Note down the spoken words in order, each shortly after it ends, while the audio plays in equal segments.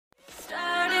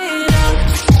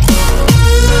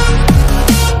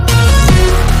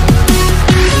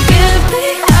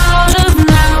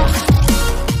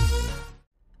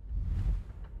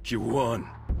Q1.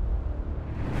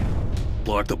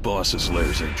 Block the boss's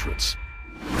lair's entrance.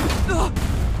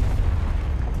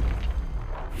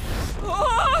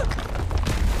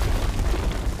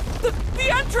 The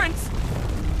entrance!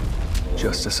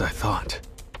 Just as I thought.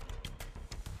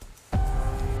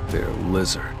 They're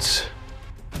lizards.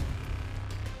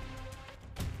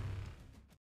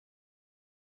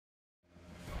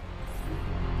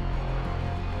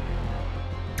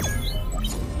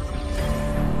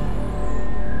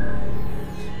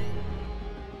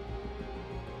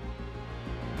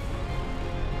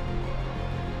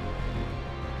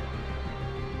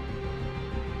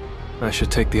 I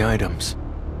should take the items.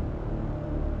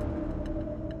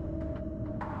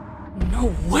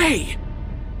 No way!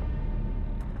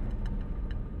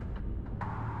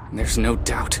 There's no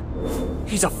doubt.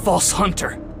 He's a false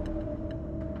hunter.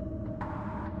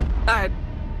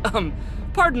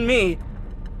 Pardon me.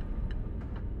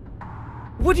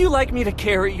 Would you like me to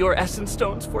carry your essence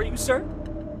stones for you, sir?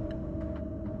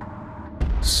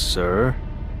 Sir?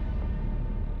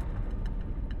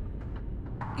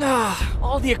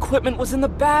 All the equipment was in the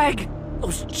bag.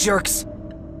 Those jerks.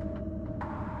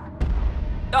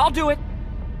 I'll do it.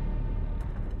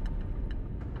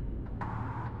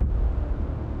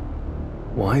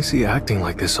 Why is he acting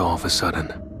like this all of a sudden?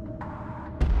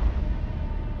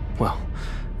 Well,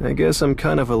 I guess I'm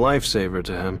kind of a lifesaver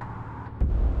to him.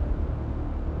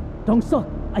 Dongsuk,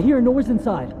 I hear a noise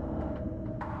inside.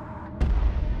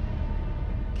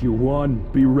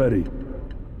 Q1, be ready.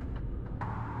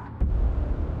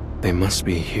 They must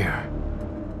be here.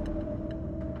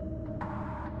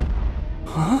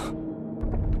 Huh?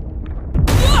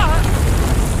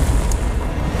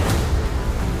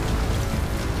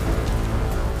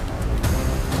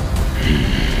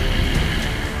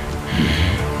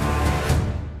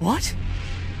 What?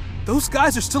 Those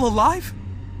guys are still alive?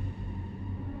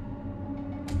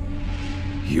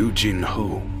 Eugene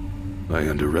Ho. I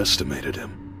underestimated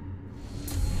him.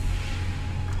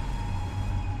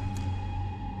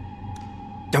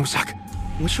 Dongsuk,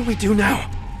 what should we do now?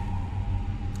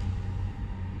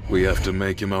 We have to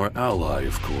make him our ally,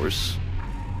 of course.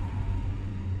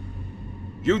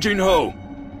 Eugene Ho!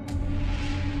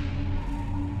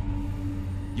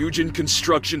 Eugene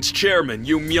Construction's chairman,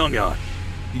 Yu Myung-ah.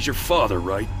 He's your father,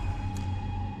 right?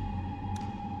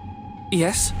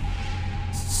 Yes?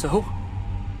 So?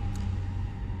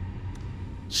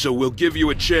 So we'll give you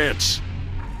a chance.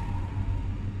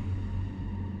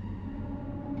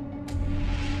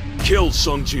 Kill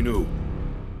Sung Jin-woo.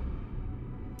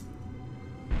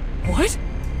 What?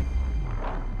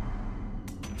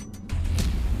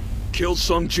 Kill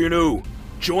Sung Jin-woo.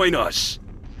 Join us.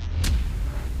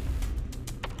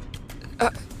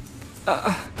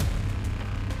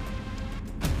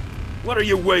 What are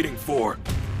you waiting for?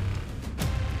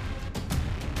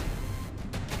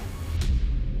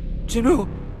 Jin-woo.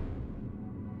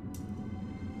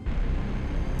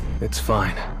 It's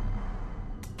fine.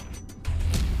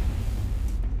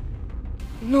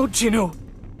 No, Jin-woo.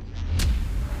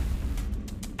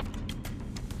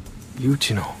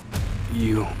 Yujino,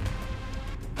 you...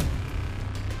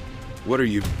 What are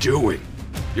you doing?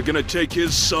 You're gonna take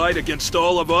his side against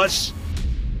all of us?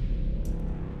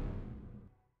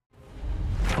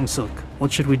 Dongsuk,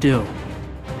 what should we do?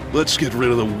 Let's get rid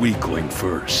of the weakling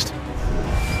first.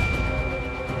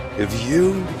 Have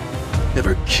you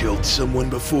ever killed someone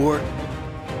before?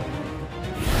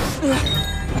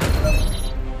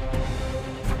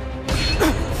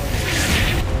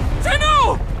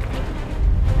 Jin-woo!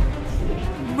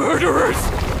 Murderers!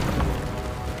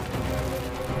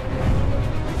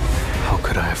 How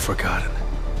could I have forgotten?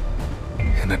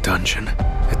 In a dungeon,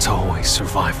 it's always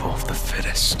survival of the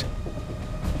fittest.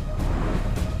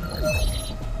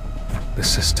 The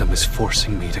system is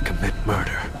forcing me to commit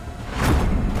murder.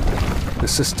 The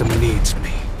system needs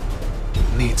me.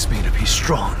 It needs me to be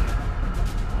strong.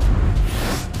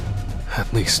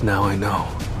 At least now I know.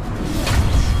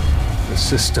 The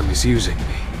system is using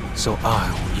me, so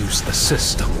I'll use the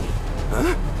system.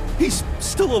 Huh? He's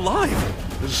still alive!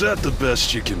 Is that the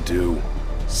best you can do?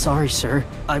 Sorry, sir.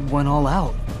 I went all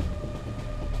out.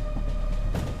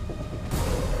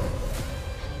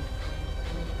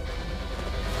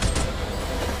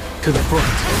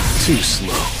 Confront. Too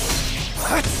slow.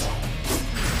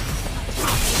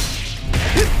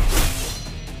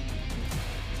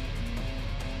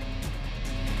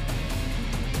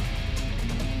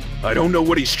 I don't know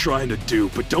what he's trying to do,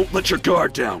 but don't let your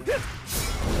guard down.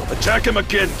 Attack him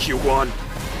again, Q1.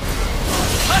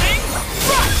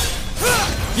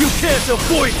 You can't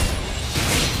avoid it!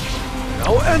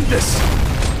 I'll end this!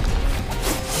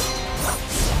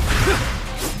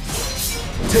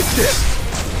 Take this!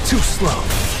 Too slow.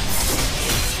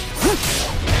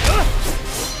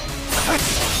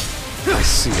 I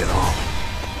see it all.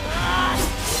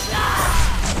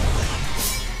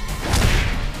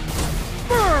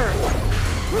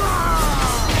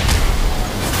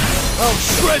 I'll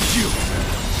shred you!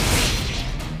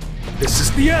 This is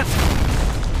the end!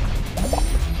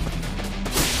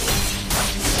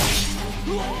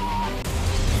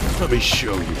 Let me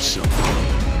show you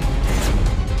something.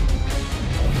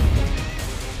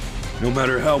 No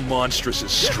matter how monstrous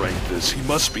his strength is, he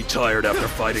must be tired after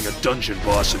fighting a dungeon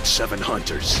boss and 7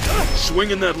 hunters.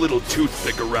 Swinging that little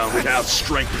toothpick around without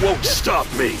strength won't stop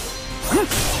me!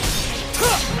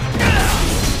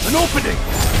 An opening!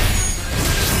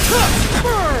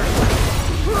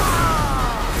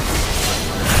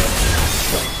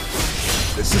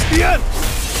 This is the end!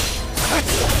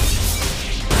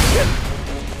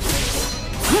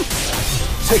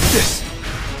 Take this!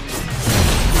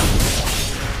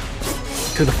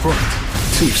 To the front.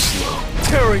 Too slow.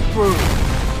 Tearing through!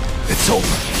 It's over!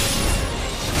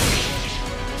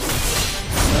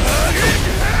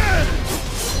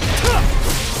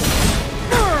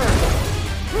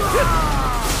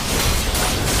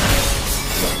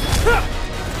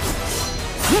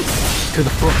 To the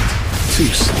front. Too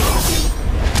slow.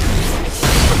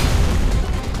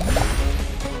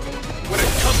 When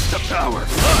it comes to power,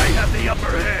 I have the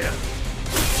upper hand!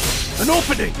 An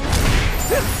opening!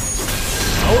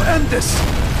 I'll end this!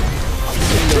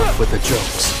 Enough with the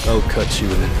jokes. I'll cut you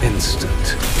in an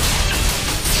instant.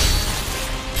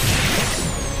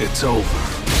 It's over.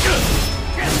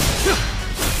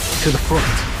 To the front.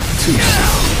 Too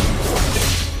slow.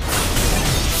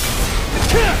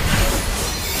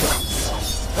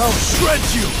 I'll shred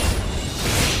you!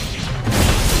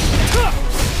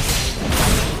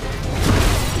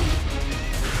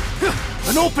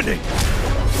 An opening!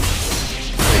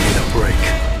 I need a break.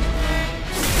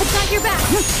 It's got your back!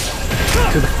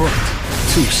 To the front.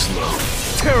 Too slow.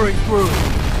 Tearing through!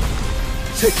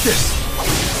 Take this!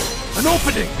 An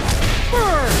opening!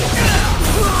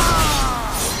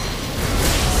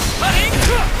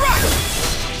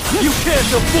 You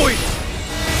can't avoid it!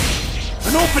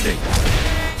 An opening!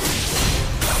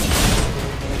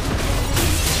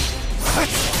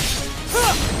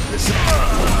 This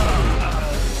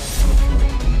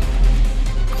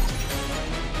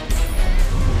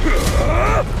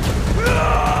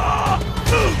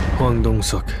Hwang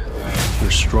Dongsuk,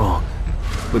 you're strong,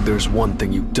 but there's one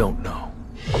thing you don't know.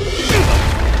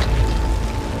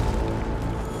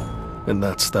 And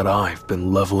that's that I've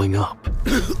been leveling up.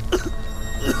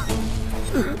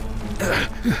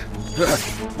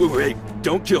 Wait,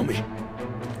 don't kill me.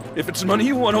 If it's money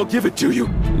you want, I'll give it to you.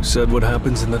 You said what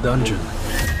happens in the dungeon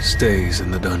stays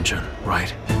in the dungeon,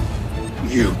 right?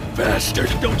 You bastard!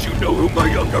 Don't you know who my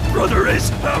younger brother is?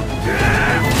 How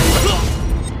dare!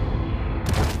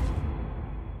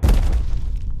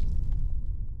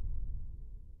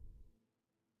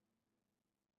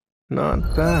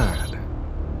 Not bad.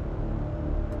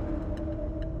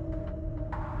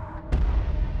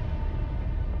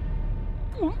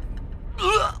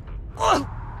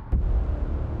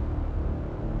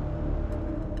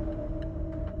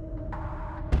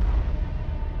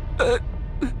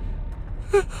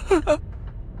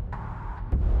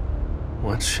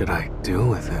 What should I do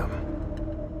with him?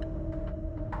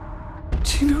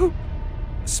 Gino,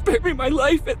 spare me my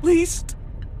life at least.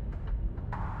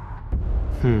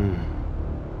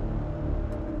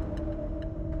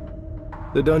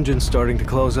 The dungeon's starting to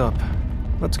close up.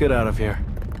 Let's get out of here.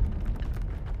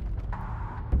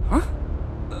 Huh?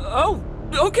 Oh,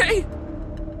 okay.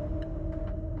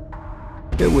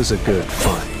 It was a good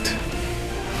fight.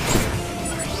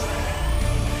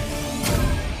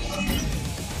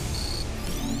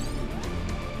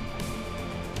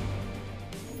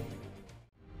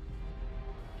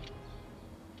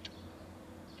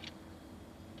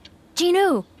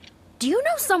 Jinu, do you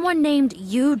know someone named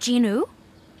Yu Jinu?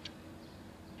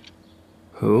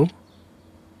 Who?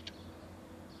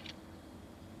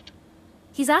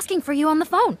 He's asking for you on the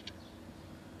phone.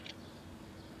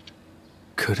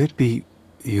 Could it be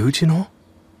Yujino?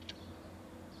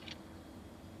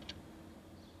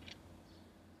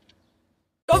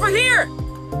 Over here!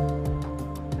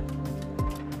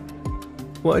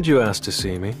 Why'd you ask to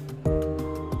see me?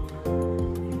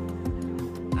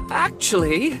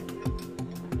 Actually,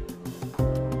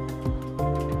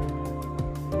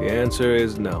 The answer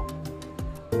is no.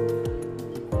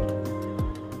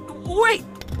 wait!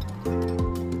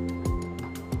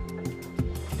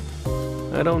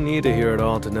 I don't need to hear it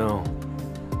all to know.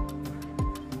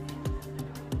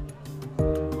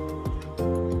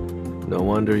 No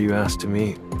wonder you asked to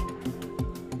meet.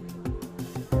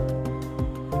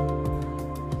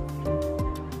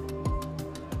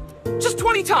 Just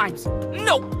 20 times!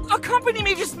 No, accompany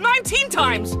me just 19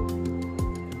 times!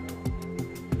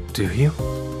 Do you?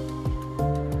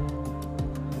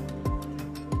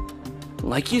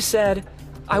 Like you said,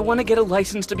 I want to get a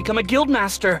license to become a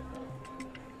guildmaster.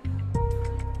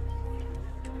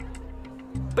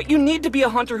 But you need to be a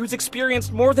hunter who's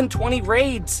experienced more than 20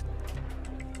 raids.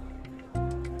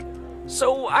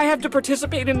 So I have to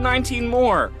participate in 19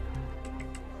 more.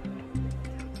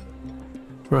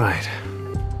 Right.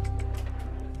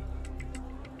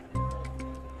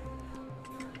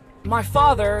 My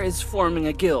father is forming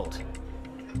a guild.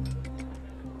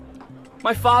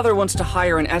 My father wants to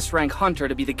hire an S-rank hunter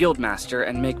to be the guildmaster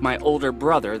and make my older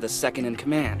brother the second in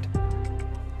command.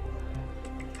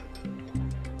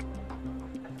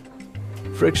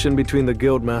 Friction between the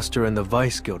guildmaster and the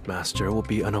vice guildmaster will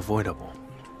be unavoidable.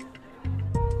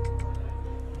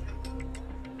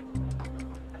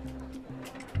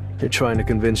 You're trying to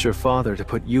convince your father to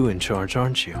put you in charge,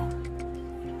 aren't you?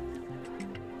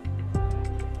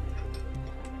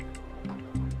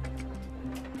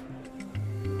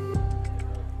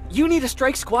 You need a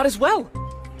strike squad as well.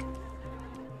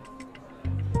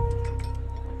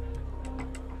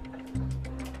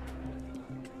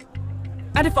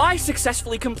 And if I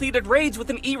successfully completed raids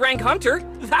with an E-rank hunter,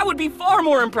 that would be far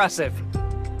more impressive.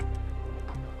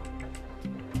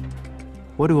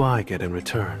 What do I get in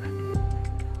return?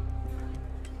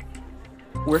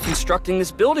 We're constructing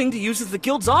this building to use as the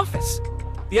guild's office.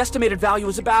 The estimated value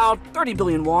is about 30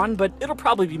 billion won, but it'll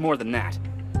probably be more than that.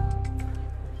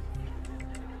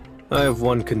 I have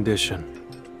one condition.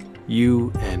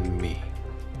 You and me.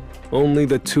 Only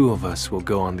the two of us will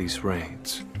go on these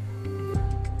raids.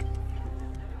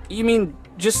 You mean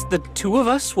just the two of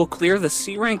us will clear the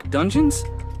C-rank dungeons?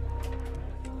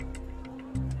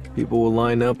 People will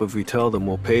line up if we tell them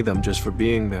we'll pay them just for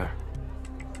being there.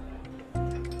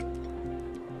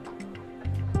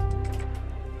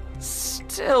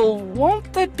 Still,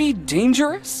 won't that be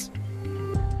dangerous?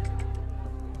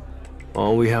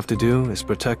 All we have to do is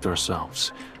protect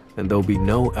ourselves, and there'll be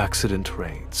no accident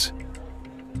raids.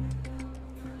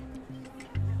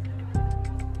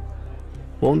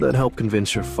 Won't that help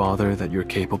convince your father that you're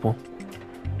capable?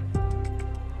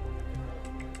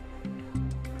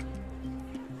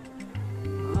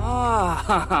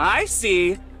 Ah, I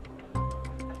see.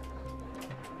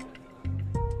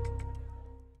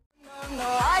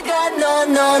 I got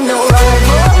no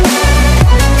rival.